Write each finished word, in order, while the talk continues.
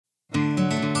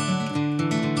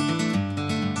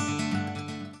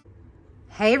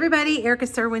Hey everybody, Erica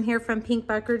Serwin here from Pink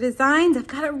Bucker Designs. I've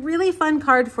got a really fun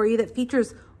card for you that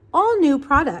features all new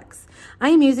products. I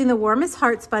am using the Warmest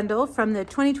Hearts bundle from the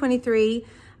 2023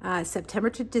 September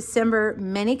to December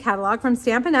mini catalog from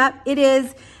Stampin' Up. It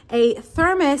is a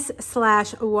thermos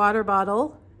 / water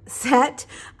bottle set.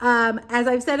 As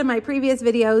I've said in my previous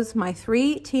videos, my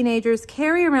 3 teenagers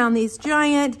carry around these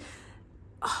giant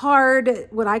hard,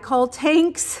 what I call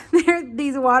tanks. They're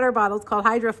these water bottles called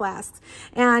hydro flasks.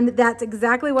 And that's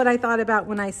exactly what I thought about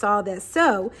when I saw this.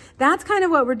 So that's kind of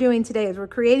what we're doing today is we're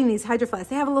creating these hydro flasks.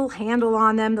 They have a little handle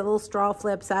on them. The little straw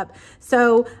flips up.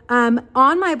 So on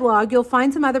my blog, you'll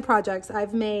find some other projects.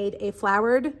 I've made a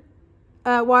flowered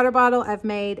water bottle. I've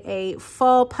made a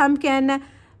fall pumpkin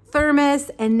thermos.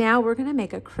 And now we're going to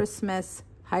make a Christmas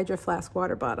hydro flask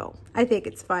water bottle. I think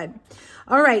it's fun.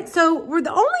 All right, so the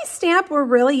only stamp we're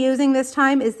really using this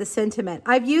time is the sentiment.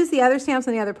 I've used the other stamps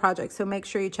on the other projects, so make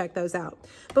sure you check those out.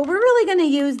 But we're really gonna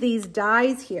use these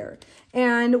dies here.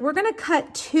 And we're gonna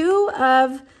cut 2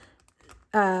 of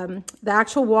the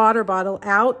actual water bottle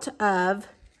out of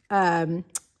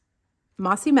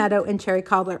Mossy Meadow and Cherry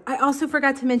Cobbler. I also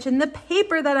forgot to mention the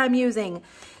paper that I'm using.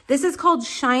 This is called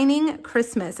Shining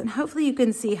Christmas, and hopefully you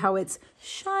can see how it's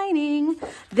shining.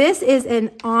 This is an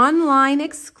online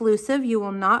exclusive. You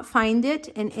will not find it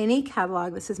in any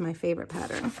catalog. This is my favorite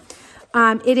pattern.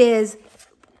 It is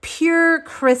pure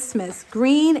Christmas,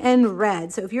 green and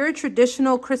red. So if you're a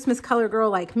traditional Christmas color girl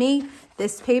like me,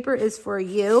 this paper is for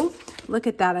you. Look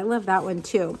at that. I love that one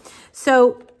too.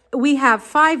 So we have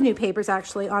 5 new papers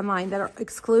actually online that are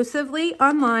exclusively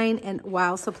online and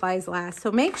while supplies last.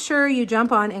 So make sure you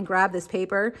jump on and grab this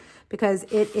paper because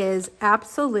it is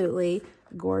absolutely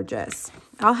gorgeous.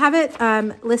 I'll have it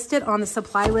listed on the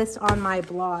supply list on my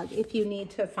blog if you need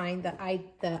to find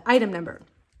the item number.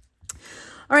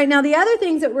 All right, now the other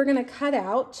things that we're gonna cut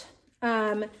out,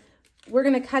 so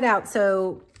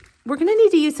we're gonna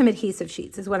need to use some adhesive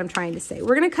sheets is what I'm trying to say.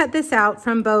 We're gonna cut this out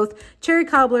from both Cherry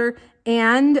Cobbler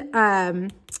and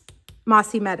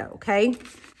Mossy Meadow, okay?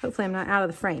 Hopefully I'm not out of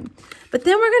the frame. But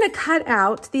then we're gonna cut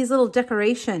out these little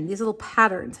decoration, these little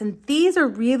patterns, and these are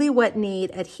really what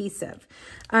need adhesive.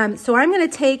 So I'm gonna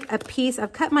take a piece,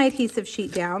 I've cut my adhesive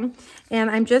sheet down, and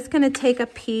I'm just gonna take a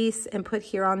piece and put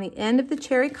here on the end of the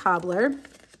Cherry Cobbler,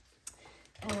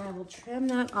 and I will trim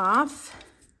that off.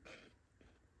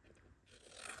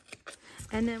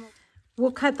 And then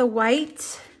we'll cut the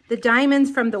white, the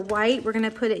diamonds from the white. We're gonna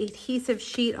put an adhesive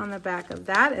sheet on the back of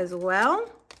that as well.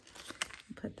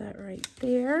 Put that right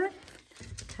there,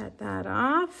 cut that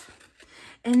off.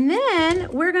 And then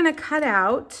we're gonna cut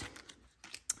out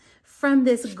from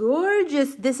this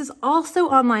gorgeous, this is also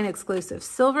online exclusive,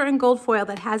 silver and gold foil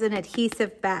that has an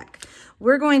adhesive back.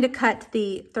 We're going to cut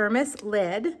the thermos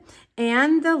lid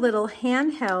and the little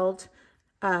handheld,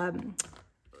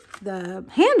 the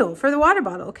handle for the water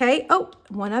bottle, okay? Oh,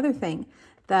 one other thing.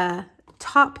 The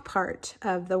top part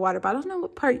of the water bottle. I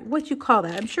don't know what you call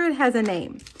that. I'm sure it has a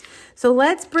name. So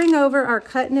let's bring over our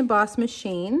cut and emboss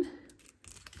machine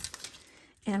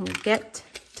and we'll get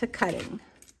to cutting.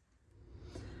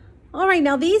 All right,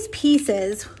 now these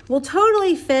pieces will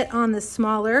totally fit on the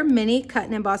smaller mini cut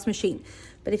and emboss machine.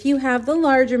 But if you have the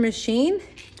larger machine,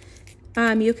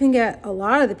 you can get a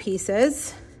lot of the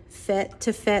pieces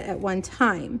fit at one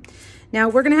time. Now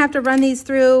we're gonna have to run these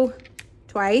through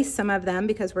twice, some of them,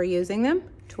 because we're using them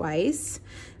twice,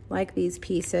 like these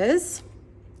pieces.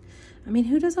 I mean,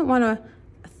 who doesn't want a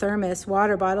thermos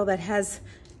water bottle that has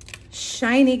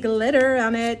shiny glitter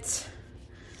on it?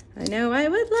 I know I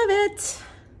would love it.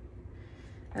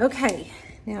 Okay,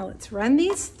 now let's run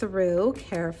these through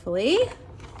carefully.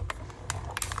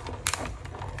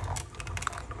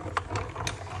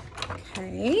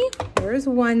 Okay, here's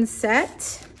one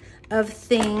set of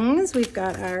things. We've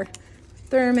got our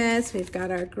thermos, we've got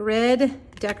our grid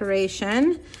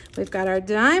decoration, we've got our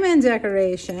diamond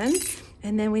decoration,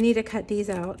 and then we need to cut these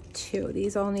out too.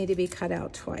 These all need to be cut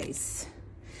out twice.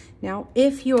 Now,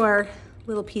 if your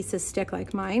little pieces stick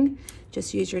like mine,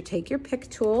 just take your pick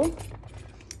tool,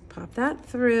 pop that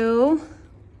through,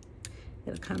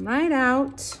 it'll come right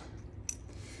out,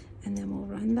 and then we'll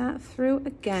run that through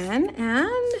again,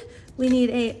 and we need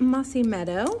a Mossy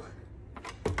Meadow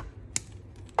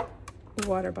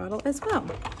water bottle as well.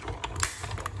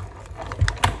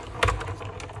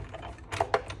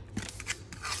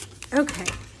 Okay,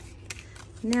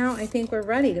 now I think we're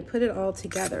ready to put it all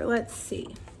together. Let's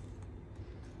see.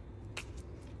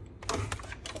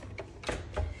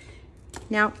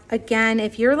 Now, again,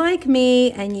 if you're like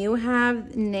me and you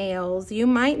have nails, you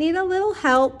might need a little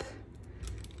help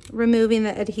removing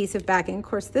the adhesive backing. Of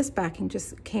course, this backing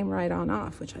just came right on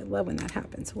off, which I love when that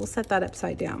happens. So we'll set that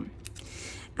upside down.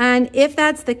 And if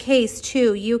that's the case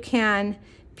too, you can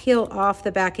peel off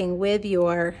the backing with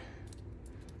your,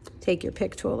 take your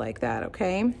pick tool like that,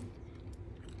 okay?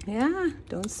 Yeah,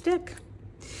 don't stick.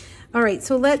 All right,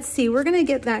 so let's see, we're gonna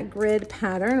get that grid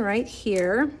pattern right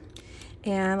here.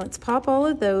 And let's pop all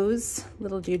of those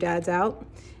little doodads out.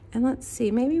 And let's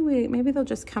see, maybe they'll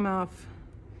just come off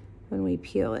when we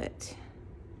peel it.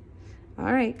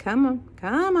 All right, come on,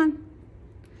 come on.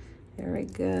 There we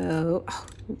go. Oh,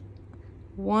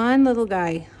 one little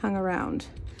guy hung around.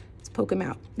 Let's poke him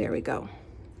out. There we go.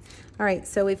 All right,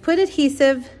 so we've put an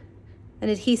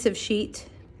adhesive sheet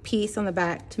piece on the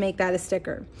back to make that a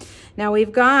sticker. Now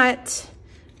we've got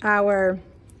our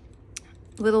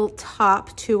little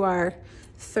top to our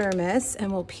thermos,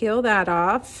 and we'll peel that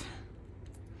off.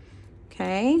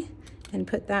 Okay, and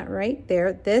put that right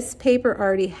there. This paper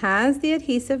already has the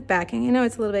adhesive backing. I know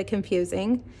it's a little bit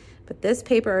confusing, but this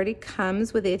paper already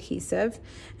comes with the adhesive.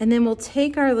 And then we'll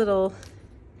take our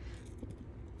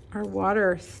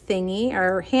water thingy,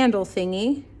 our handle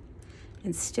thingy,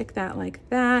 and stick that like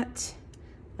that,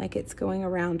 like it's going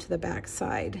around to the back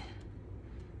side.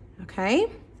 Okay,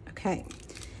 okay.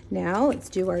 Now let's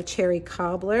do our cherry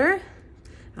cobbler.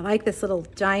 I like this little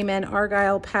diamond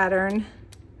argyle pattern.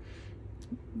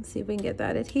 Let's see if we can get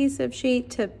that adhesive sheet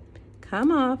to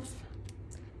come off.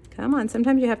 Come on,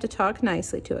 sometimes you have to talk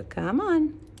nicely to it. Come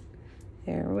on.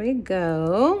 There we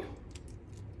go.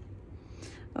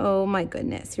 Oh my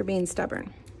goodness, you're being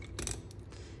stubborn.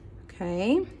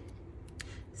 Okay,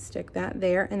 stick that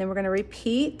there, and then we're gonna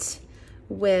repeat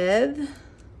with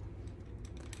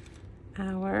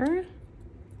our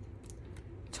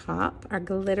top, our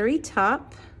glittery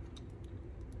top.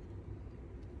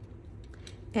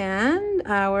 And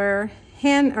our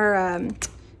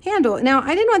handle. Now,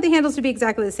 I didn't want the handles to be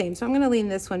exactly the same, so I'm going to lean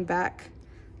this one back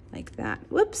like that.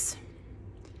 Whoops.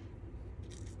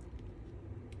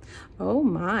 Oh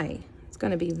my, it's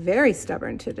going to be very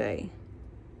stubborn today.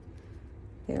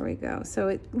 There we go. So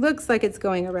it looks like it's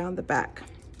going around the back.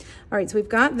 All right, so we've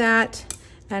got that,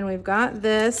 and we've got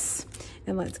this,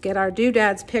 and let's get our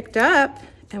doodads picked up,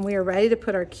 and we are ready to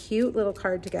put our cute little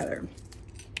card together.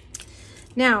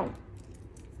 Now,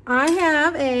 I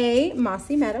have a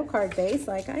Mossy Meadow card base,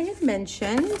 like I had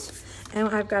mentioned, and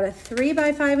I've got a 3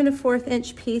 by 5 1/4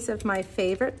 inch piece of my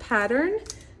favorite pattern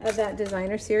of that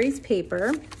designer series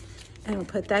paper, and we'll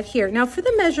put that here. Now for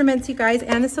the measurements, you guys,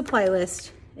 and the supply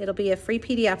list, it'll be a free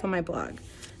PDF on my blog,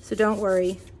 so don't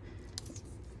worry.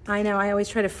 I know I always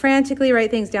try to frantically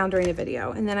write things down during a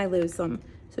video, and then I lose them,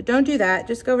 so don't do that.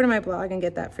 Just go over to my blog and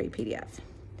get that free PDF.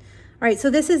 All right,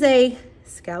 so this is a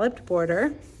scalloped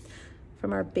border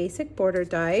from our basic border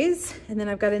dies. And then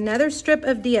I've got another strip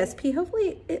of DSP.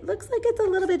 Hopefully it looks like it's a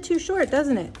little bit too short,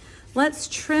 doesn't it? Let's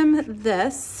trim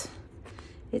this.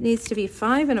 It needs to be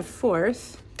 5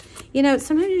 1/4. You know,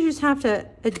 sometimes you just have to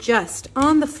adjust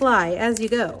on the fly as you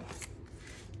go.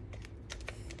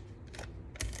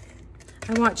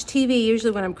 I watch TV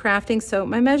usually when I'm crafting, so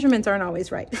my measurements aren't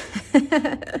always right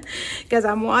because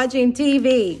I'm watching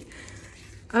TV.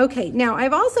 Okay, now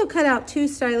I've also cut out 2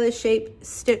 stylish shape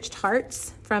stitched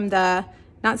hearts from the,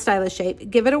 not stylish shape,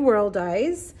 Give It a Whirl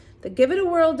dies. The Give It a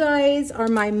Whirl dies are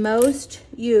my most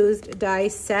used die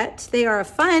set. They are a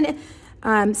fun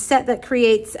set that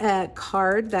creates a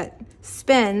card that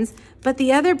spins, but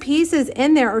the other pieces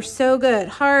in there are so good.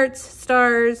 Hearts,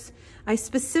 stars. I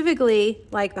specifically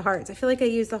like the hearts. I feel like I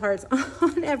use the hearts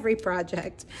on every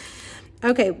project.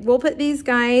 Okay, we'll put these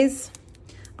guys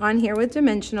on here with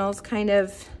dimensionals, kind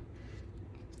of,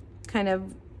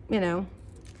 you know,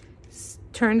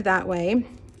 turned that way.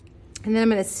 And then I'm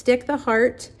going to stick the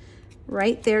heart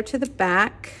right there to the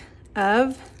back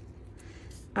of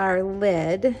our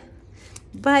lid.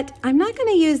 But I'm not going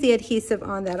to use the adhesive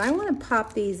on that. I want to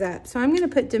pop these up. So I'm going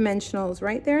to put dimensionals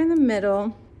right there in the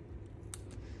middle.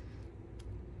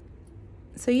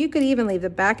 So you could even leave the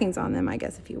backings on them, I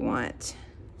guess, if you want.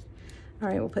 All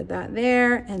right, we'll put that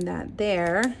there and that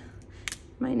there.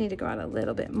 Might need to go out a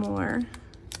little bit more.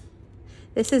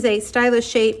 This is a stylish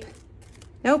shape.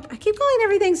 Nope, I keep calling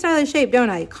everything stylish shape, don't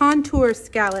I? Contour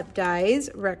scallop dies,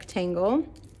 rectangle.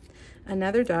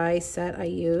 Another die set I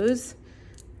use,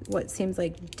 what seems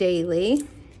like daily.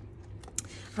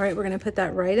 All right, we're gonna put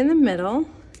that right in the middle.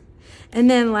 And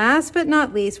then last but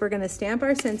not least, we're gonna stamp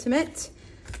our sentiment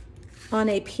on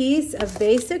a piece of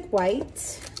basic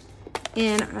white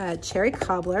in a cherry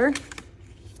cobbler,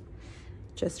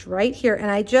 just right here. And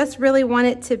I just really want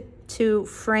it to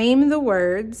frame the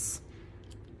words.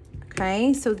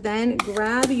 Okay, so then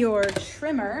grab your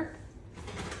trimmer,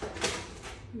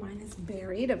 Mine is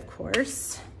buried, of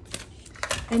course.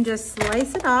 And just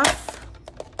slice it off.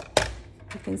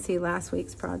 You can see last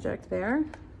week's project there.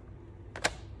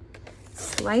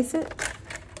 Slice it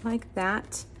like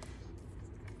that.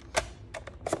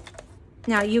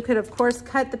 Now you could, of course,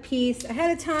 cut the piece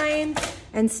ahead of time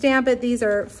and stamp it. These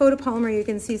are photopolymer. You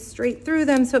can see straight through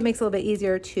them, so it makes it a little bit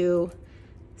easier to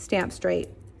stamp straight.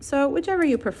 So whichever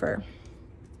you prefer.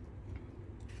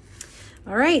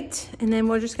 All right, and then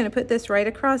we're just gonna put this right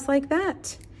across like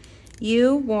that.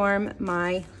 You warm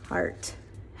my heart.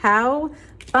 How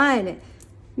fun.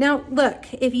 Now look,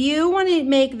 if you want to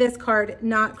make this card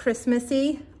not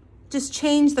Christmassy, just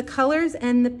change the colors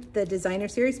and the designer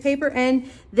series paper, and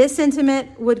this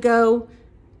sentiment would go,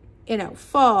 you know,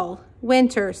 fall,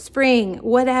 winter, spring,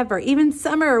 whatever, even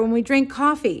summer when we drink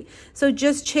coffee. So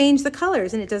just change the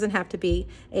colors, and it doesn't have to be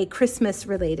a Christmas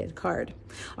related card.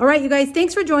 All right, you guys,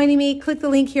 thanks for joining me. Click the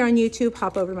link here on YouTube,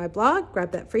 hop over to my blog,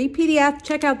 grab that free PDF,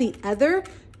 check out the other,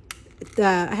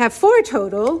 I have 4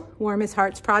 total Warmest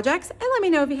Hearts projects, and let me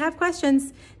know if you have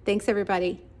questions. Thanks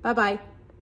everybody. Bye-bye.